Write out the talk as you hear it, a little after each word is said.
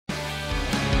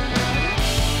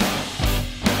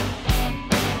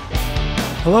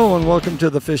Hello and welcome to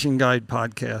the Fishing Guide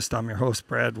Podcast. I'm your host,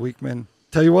 Brad Wiegmann.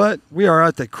 Tell you what, we are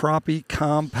at the Crappie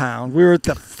compound. We're at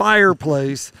the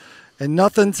fireplace, and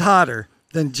nothing's hotter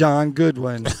than John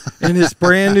Godwin in his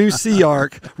brand new Sea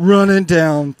Ark running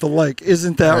down the lake.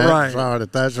 Isn't that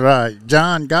right? That's right.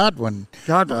 John Godwin.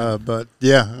 But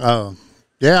yeah,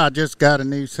 I just got a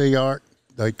new Sea Ark.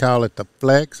 They call it the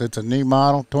Flex. It's a new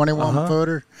model,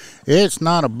 21-footer. It's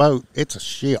not a boat. It's a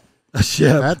ship. A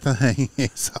ship. That thing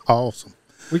is awesome.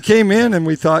 We came in and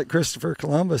we thought Christopher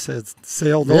Columbus had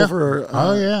sailed over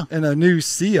in a new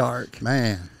Sea Ark.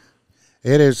 Man,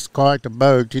 it is quite the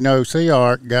boat. You know, Sea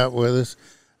Ark got with us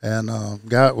and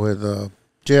got with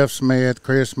Jeff Smith,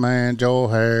 Chris Mann, Joel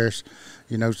Harris,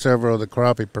 you know, several of the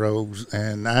crappie pros,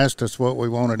 and asked us what we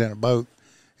wanted in a boat.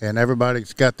 And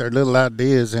everybody's got their little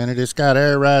ideas in it. It's got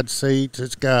air ride seats.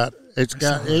 It's got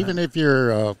even if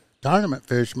you're a tournament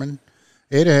fisherman,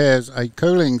 it has a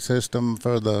cooling system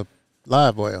for the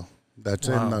live well that's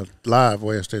in the live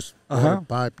well. It's water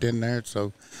piped in there,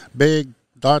 so big,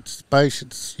 lots of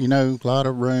spacious, you know, a lot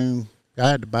of room. I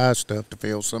had to buy stuff to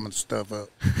fill some of the stuff up.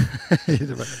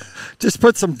 Just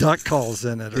put some duck calls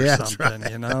in it or something,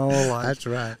 right. You know. Like that's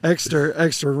right.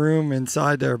 Extra room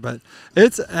inside there, but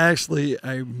it's actually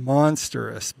a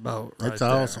monstrous boat. Right, it's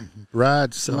awesome.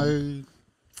 Rides smooth.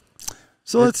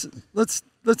 So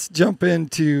let's jump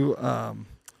into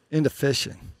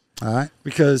fishing. All right.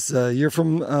 Because you're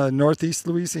from Northeast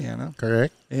Louisiana.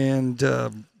 Correct. And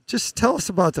just tell us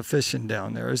about the fishing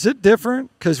down there. Is it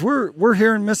different? Because we're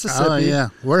here in Mississippi. Oh, yeah.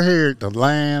 We're here at the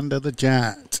land of the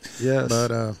giants. Yes.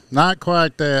 But not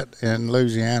quite that in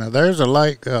Louisiana. There's a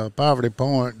lake, Poverty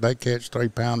Point. They catch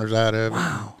 3-pounders out of it.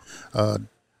 Wow.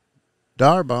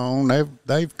 Darbone,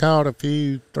 they've caught a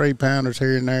few 3-pounders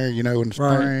here and there, you know, in the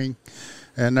spring. Right.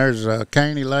 And there's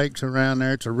Caney Lakes around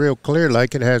there. It's a real clear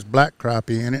lake. It has black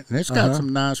crappie in it, and it's got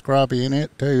some nice crappie in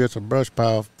it too. It's a brush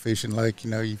pile fishing lake.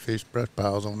 You know, you fish brush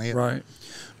piles on it. Right.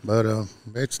 But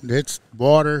it's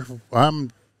water. I'm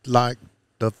like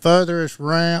the furthest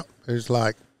ramp is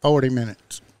like 40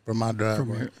 minutes from my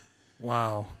driveway.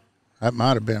 Wow. That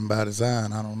might have been by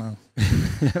design. I don't know.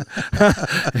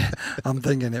 I'm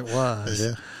thinking it was.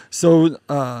 Yeah. So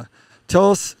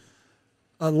tell us.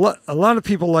 A lot of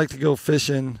people like to go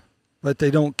fishing, but they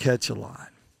don't catch a lot.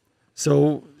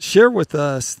 So share with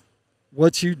us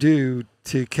what you do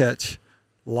to catch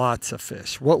lots of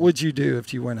fish. What would you do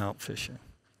if you went out fishing?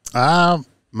 I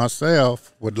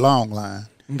myself would long line.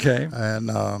 Okay.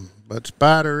 And but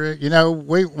spider, you know,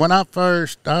 when I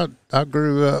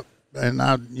grew up, and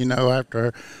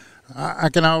after I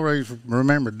can always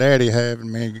remember Daddy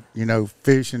having me, you know,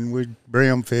 fishing with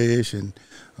brim fish and.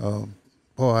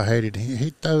 Boy, I hated him.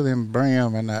 He'd throw them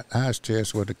brim in that ice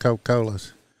chest with the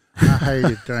Coca-Colas. I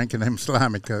hated drinking them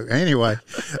slimy Coke. Anyway,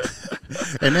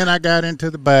 and then I got into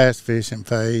the bass fishing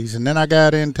phase, and then I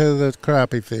got into the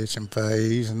crappie fishing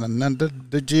phase, and then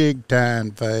the jig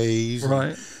tying phase,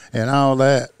 right, and all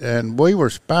that. And we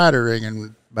were spider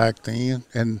rigging back then,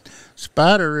 and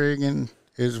spider rigging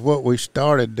is what we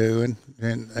started doing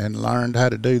and learned how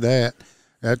to do that.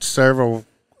 That's several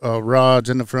rods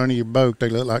in the front of your boat. They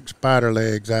look like spider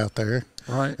legs out there.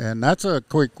 Right. And that's a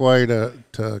quick way to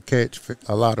catch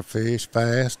a lot of fish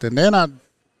fast. And then I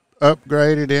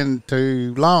upgraded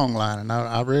into long lining.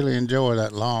 I really enjoy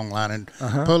that long lining,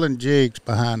 pulling jigs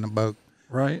behind the boat.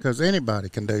 Right. Because anybody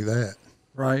can do that.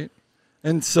 Right.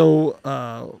 And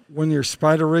so when you're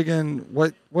spider rigging,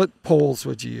 what poles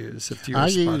would you use if you were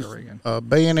spider rigging? I use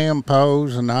B&M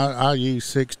poles, and I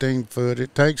use 16-foot.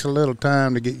 It takes a little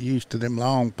time to get used to them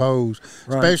long poles,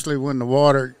 especially when the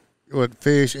water with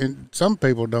fish, and some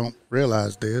people don't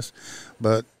realize this,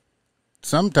 but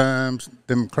sometimes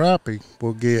them crappie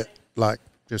will get like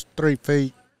just 3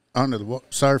 feet under the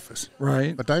surface.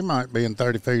 Right. But they might be in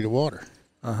 30 feet of water.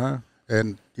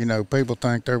 And, you know, people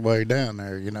think they're way down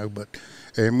there, you know,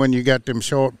 and when you got them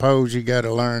short poles, you got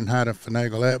to learn how to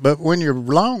finagle that. But when you're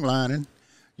long lining,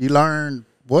 you learn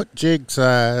what jig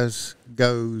size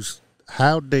goes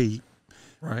how deep,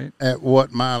 right, at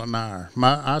what mile an hour.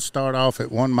 I start off at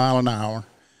 1 mile an hour,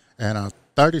 and a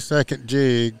 30-second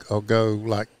jig will go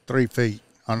like 3 feet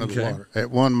under the water at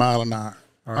 1 mile an hour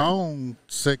on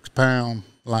 6-pound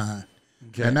line.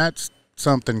 Okay. And that's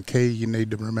something key you need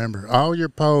to remember. All your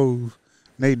poles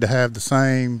need to have the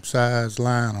same size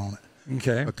line on it.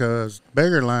 Okay. Because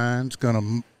bigger line's going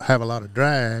to have a lot of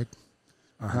drag.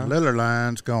 And littler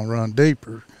line's going to run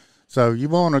deeper. So you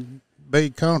want to be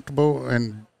comfortable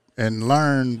and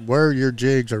learn where your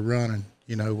jigs are running,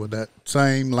 you know, with that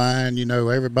same line. You know,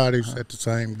 everybody's at the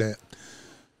same depth.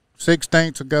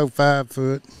 16ths will go 5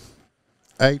 foot.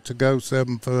 8s will go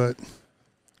 7 foot.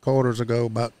 Quarters will go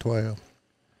about 12.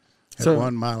 at So-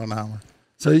 1 mile an hour.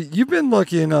 So you've been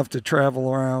lucky enough to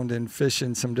travel around and fish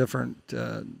in some different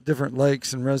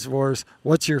lakes and reservoirs.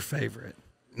 What's your favorite?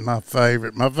 My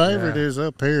favorite Yeah. is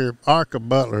up here. Arca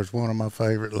Butler is one of my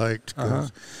favorite lakes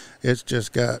because it's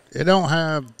just got. It don't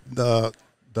have the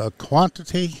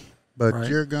quantity, but Right.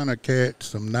 you're gonna catch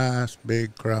some nice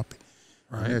big crappie.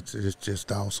 Right. And it's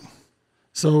just awesome.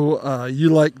 So you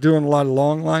like doing a lot of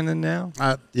long lining now?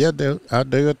 I do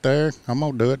it there. I'm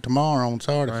gonna do it tomorrow on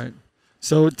Saturday. Right.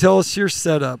 So tell us your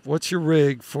setup. What's your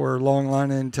rig for long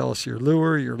lining? Tell us your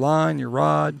lure, your line, your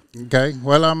rod. Okay.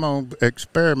 Well, I'm gonna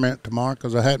experiment tomorrow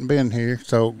because I hadn't been here.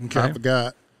 So Okay. I've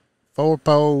got 4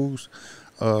 poles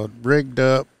rigged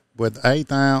up with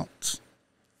 1/8 ounce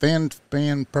Fin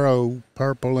Spin Pro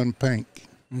purple and pink,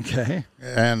 Okay.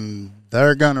 and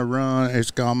they're gonna run. I'm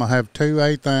gonna have 2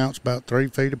 1/8 ounce about 3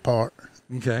 feet apart,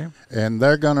 Okay. and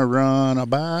they're gonna run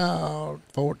about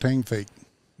 14 feet.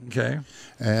 Okay.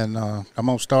 And I'm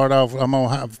gonna start off. I'm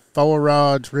gonna have 4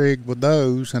 rods rigged with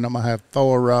those, and I'm gonna have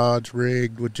 4 rods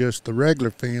rigged with just the regular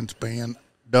fin spin,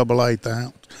 double 1/8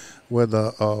 ounce, with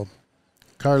a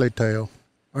curly tail.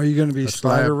 Are you going to be A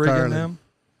spider slab rigging curly. them?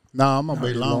 No, I'm gonna Or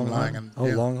be long lining. Oh,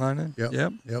 Yeah. long lining?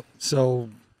 Yep. Yep. So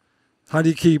how do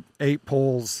you keep 8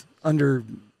 poles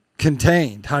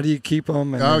contained? How do you keep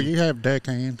them? Oh, you have deck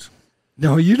hands.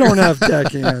 No, you don't have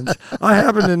deck hands. I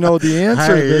happen to know the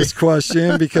answer to Hey. this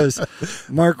question because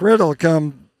Mark Riddle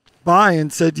come by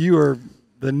and said you are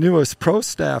the newest pro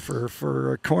staffer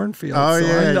for a cornfield. Oh, so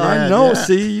yeah, I yeah, know. yeah.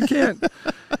 See, you can't.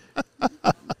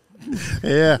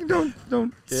 Yeah. Don't.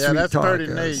 Yeah, sweet that's talk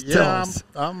pretty us. neat. Tell Yeah, us.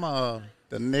 I'm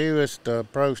the newest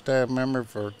pro staff member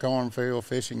for Cornfield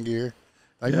Fishing Gear.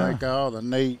 They Yeah. make all the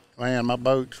neat. Man, my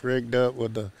boat's rigged up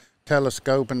with the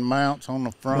telescoping mounts on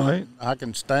the front. Right. I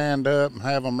can stand up and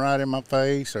have them right in my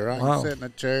face, or I can Wow. sit in a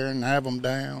chair and have them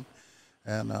down.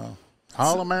 And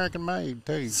all American made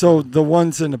too. So the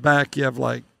ones in the back, you have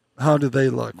like, how do they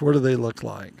look? What do they look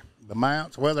like? The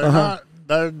mounts, well,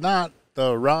 they're not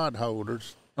the rod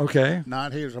holders, Okay.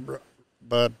 not his,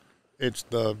 but it's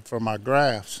for my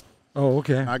graphs. Oh,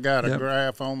 okay. I got a Yep.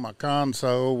 graph on my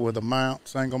console with a mount,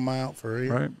 single mount for it.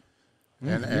 Right.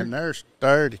 And they're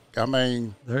sturdy. I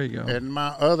mean, There you go. in my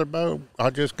other boat, I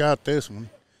just got this one.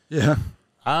 Yeah.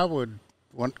 I would,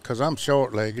 because I'm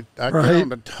short-legged, I'd Right. get on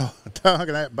the tongue of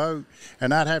that boat,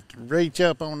 and I'd have to reach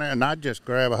up on there, and I'd just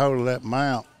grab a hold of that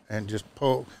mount and just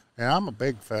pull. And I'm a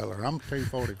big fella. I'm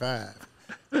 245.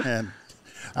 And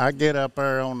I get up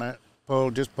there on that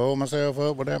just pull myself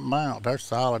up with that mount. They're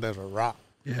solid as a rock.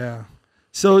 Yeah.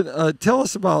 So tell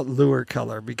us about lure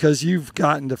color because you've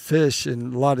gotten to fish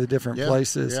in a lot of different Yeah,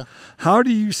 places. yeah. How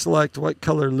do you select what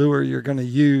color lure you're going to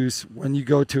use when you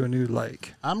go to a new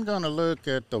lake? I'm going to look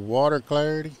at the water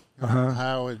clarity,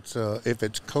 how it's, if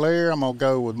it's clear, I'm going to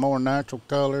go with more natural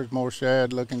colors, more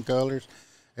shad-looking colors.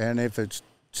 And if it's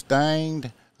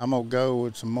stained, I'm going to go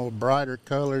with some more brighter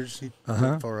colors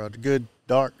for a good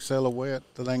dark silhouette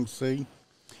that they can see.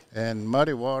 And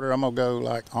muddy water, I'm going to go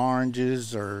like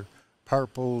oranges or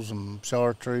purples and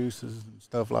chartreuses and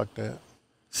stuff like that.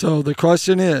 So the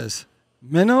question is,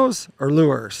 minnows or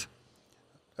lures?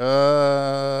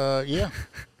 Yeah.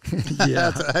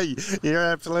 Yeah. Hey, you're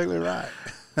absolutely right.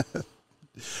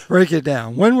 Break it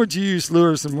down. When would you use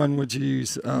lures and when would you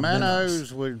use minnows?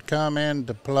 Minnows would come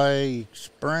into play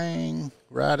spring,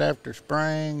 right after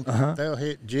spring. They'll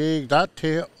hit jigs. I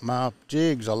tip my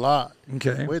jigs a lot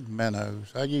Okay. with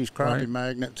minnows. I use crappie Right.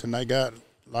 magnets, and they got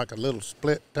like a little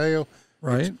split tail.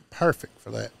 Right. It's perfect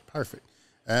for that. Perfect.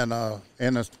 And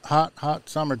in the hot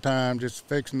summertime, just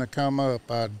fixing to come up,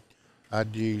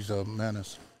 I'd use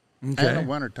minnows. Okay. And the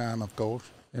wintertime, of course.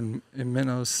 In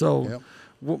minnows. So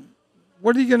Yep.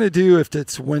 what are you going to do if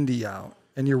it's windy out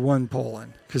and you're one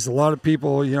poling? Because a lot of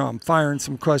people, I'm firing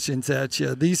some questions at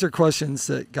you. These are questions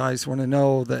that guys want to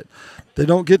know that they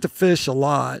don't get to fish a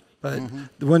lot, but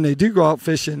when they do go out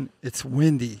fishing, it's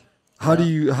windy. How are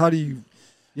you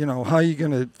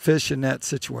going to fish in that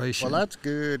situation? Well, that's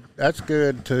good. That's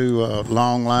good to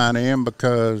long line in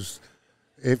because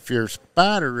if you're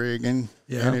spider rigging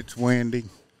and it's windy,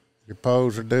 your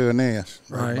poles are doing this,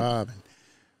 Right. bobbing.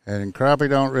 And crappie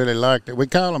don't really like that. We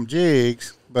call them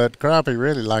jigs, but crappie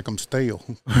really like them still.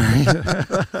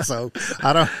 So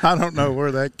I don't know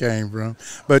where that came from.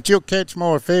 But you'll catch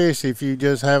more fish if you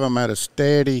just have them at a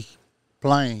steady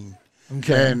plane.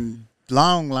 Okay. And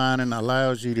long lining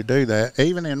allows you to do that,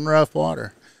 even in rough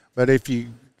water. But if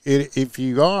you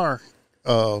are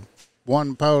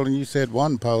one poling, you said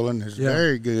one poling is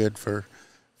very good for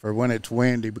when it's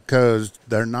windy because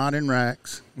they're not in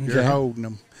racks. Okay. You're holding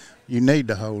them. You need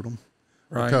to hold them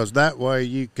Right. because that way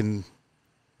you can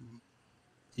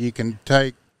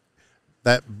take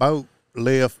that boat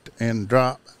lift and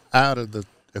drop out of the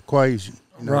equation,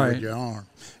 right, with your arm,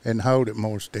 and hold it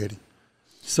more steady.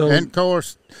 So, and of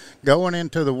course, going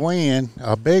into the wind,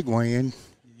 a big wind,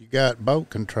 you got boat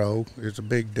control. It's a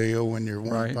big deal when you're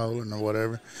wind poling or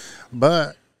whatever.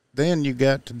 But then you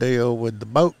got to deal with the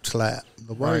boat slap,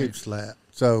 the wave slap.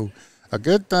 So a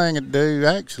good thing to do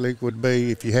actually would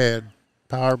be if you had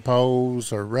power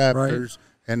poles or Raptors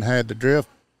and had the drift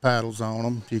paddles on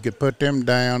them, you could put them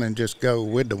down and just go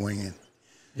with the wind.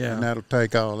 Yeah. And that'll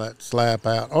take all that slap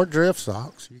out. Or drift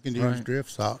socks. You can use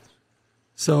drift socks.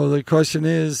 So the question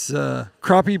is,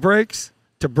 crappie brakes,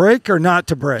 to break or not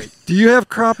to break? Do you have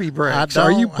crappie brakes?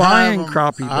 Are you buying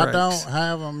crappie brakes? I don't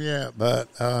have them yet, but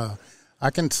I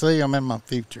can see them in my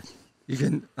future. You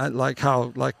can, like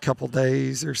a couple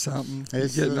days or something?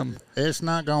 Getting them. It's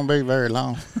not going to be very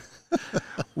long.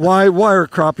 Why are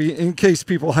crappie, in case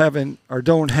people haven't or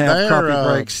don't have crappie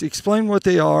brakes, explain what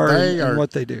they are and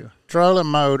what they do. Trolling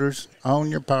motors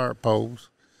on your power poles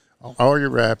or your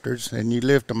Raptors, and you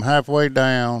lift them halfway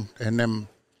down, and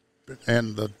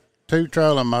the two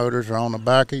trolling motors are on the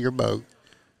back of your boat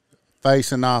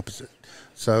facing opposite.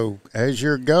 So as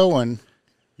you're going,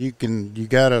 you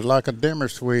got like a dimmer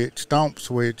switch, stomp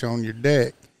switch on your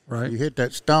deck. Right. You hit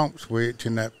that stomp switch,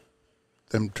 and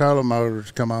them trolling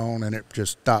motors come on, and it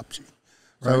just stops you.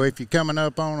 So if you're coming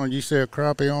up on you see a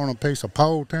crappie on a piece of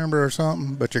pole timber or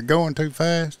something, but you're going too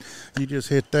fast, you just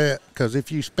hit that. Because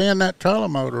if you spin that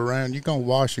trolling motor around, you're going to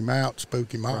wash him out,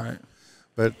 spook him off. Right.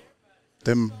 But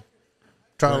them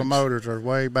trolling motors are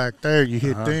way back there. You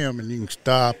hit them, and you can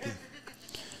stop.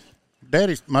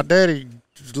 My daddy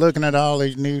was looking at all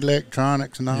these new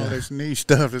electronics and all this new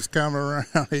stuff that's coming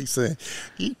around. He said,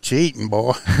 "You cheating,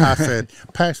 boy." I said,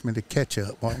 "Pass me the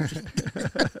ketchup, won't you?"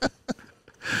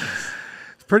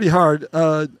 Pretty hard.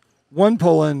 One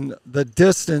pulling, the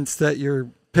distance that you're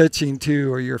pitching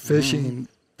to or you're fishing,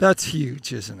 that's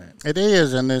huge, isn't it? It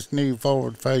is in this new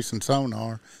forward-facing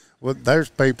sonar. Well, there's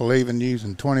people even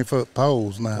using 20-foot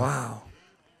poles now. Wow.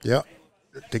 Yep,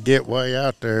 to get way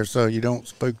out there so you don't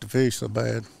spook the fish so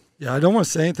bad. Yeah, I don't want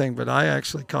to say anything, but I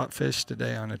actually caught fish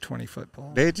today on a 20-foot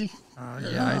pole. Did you?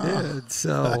 Yeah, I did.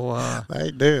 So they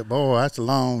do. Boy, that's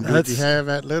long. Did you have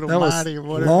that little mighty or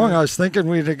whatever? Long. I was thinking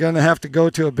we were going to have to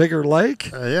go to a bigger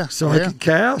lake so I could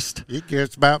cast. You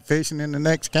just about fishing in the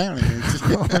next county.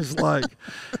 I was like,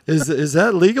 is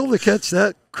that legal to catch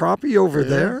that crappie over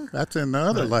there? That's in the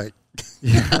other lake.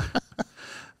 Yeah.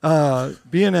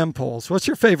 B&M poles. What's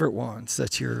your favorite ones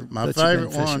My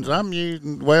favorite ones I'm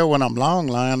using, when I'm long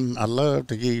line, I love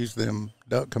to use them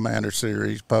Duck Commander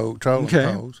series trolling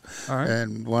poles. All right.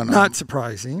 And not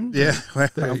surprising. Yeah. Well,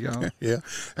 there you go. Yeah.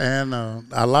 And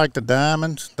I like the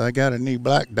diamonds. They got a new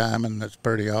black diamond that's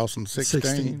pretty awesome,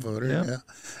 16-footer. Yeah.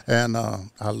 And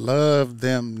I love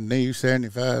them new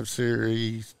 75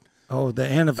 series. Oh, the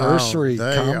anniversary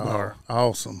combo. They are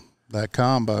awesome. That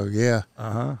combo, yeah.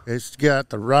 It's got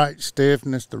the right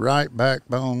stiffness, the right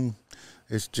backbone.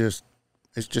 It's just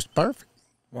perfect.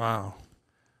 Wow.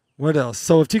 What else?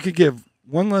 So if you could give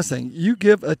one last thing, you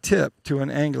give a tip to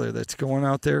an angler that's going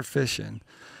out there fishing,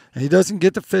 and he doesn't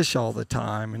get to fish all the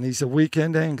time, and he's a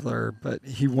weekend angler, but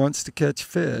he wants to catch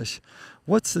fish.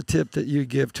 What's the tip that you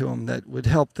give to him that would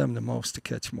help them the most to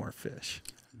catch more fish?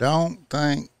 Don't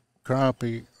think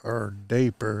crappie are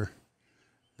deeper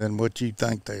than what you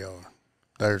think they are.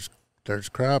 There's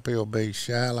crappie will be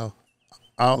shallow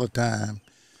all the time,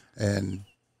 and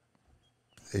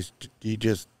you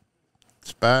just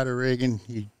spider rigging.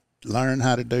 You learn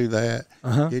how to do that.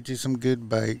 Get you some good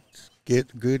baits,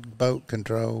 get good boat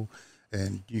control,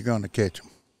 and you're going to catch them.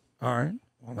 All right.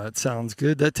 Well, that sounds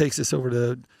good. That takes us over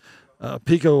to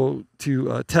PICO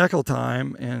to Tackle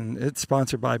Time, and it's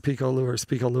sponsored by PICO Lures.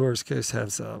 PICO Lures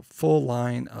has a full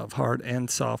line of hard and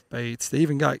soft baits. They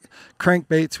even got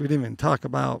crankbaits we didn't even talk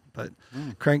about, but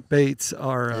crankbaits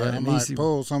are I might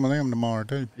pull some of them tomorrow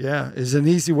too. Yeah, is an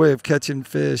easy way of catching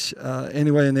fish.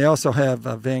 Anyway, and they also have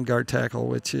Vanguard Tackle,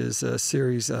 which is a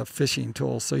series of fishing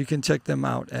tools. So you can check them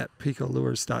out at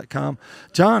PicoLures.com.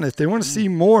 John, if they want to see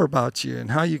more about you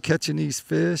and how you catching these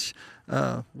fish,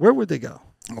 where would they go?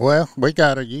 Well, we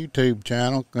got a YouTube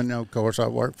channel. Of course, I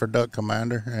work for Duck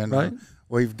Commander, and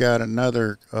we've got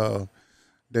another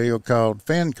deal called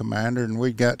Fin Commander, and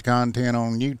we got content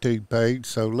on YouTube page.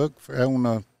 So look on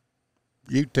the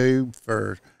YouTube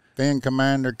for Fin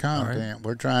Commander content.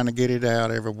 We're trying to get it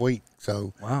out every week.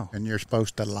 So and you're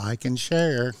supposed to like and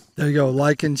share. There you go,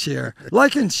 like and share.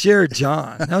 Like and share,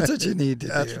 John. That's what you need to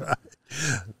do. That's right.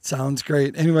 Sounds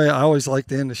great. Anyway, I always like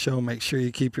to end the show. Make sure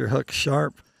you keep your hook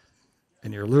sharp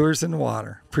and your lures in the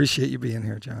water. Appreciate you being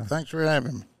here, John. Thanks for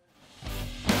having me.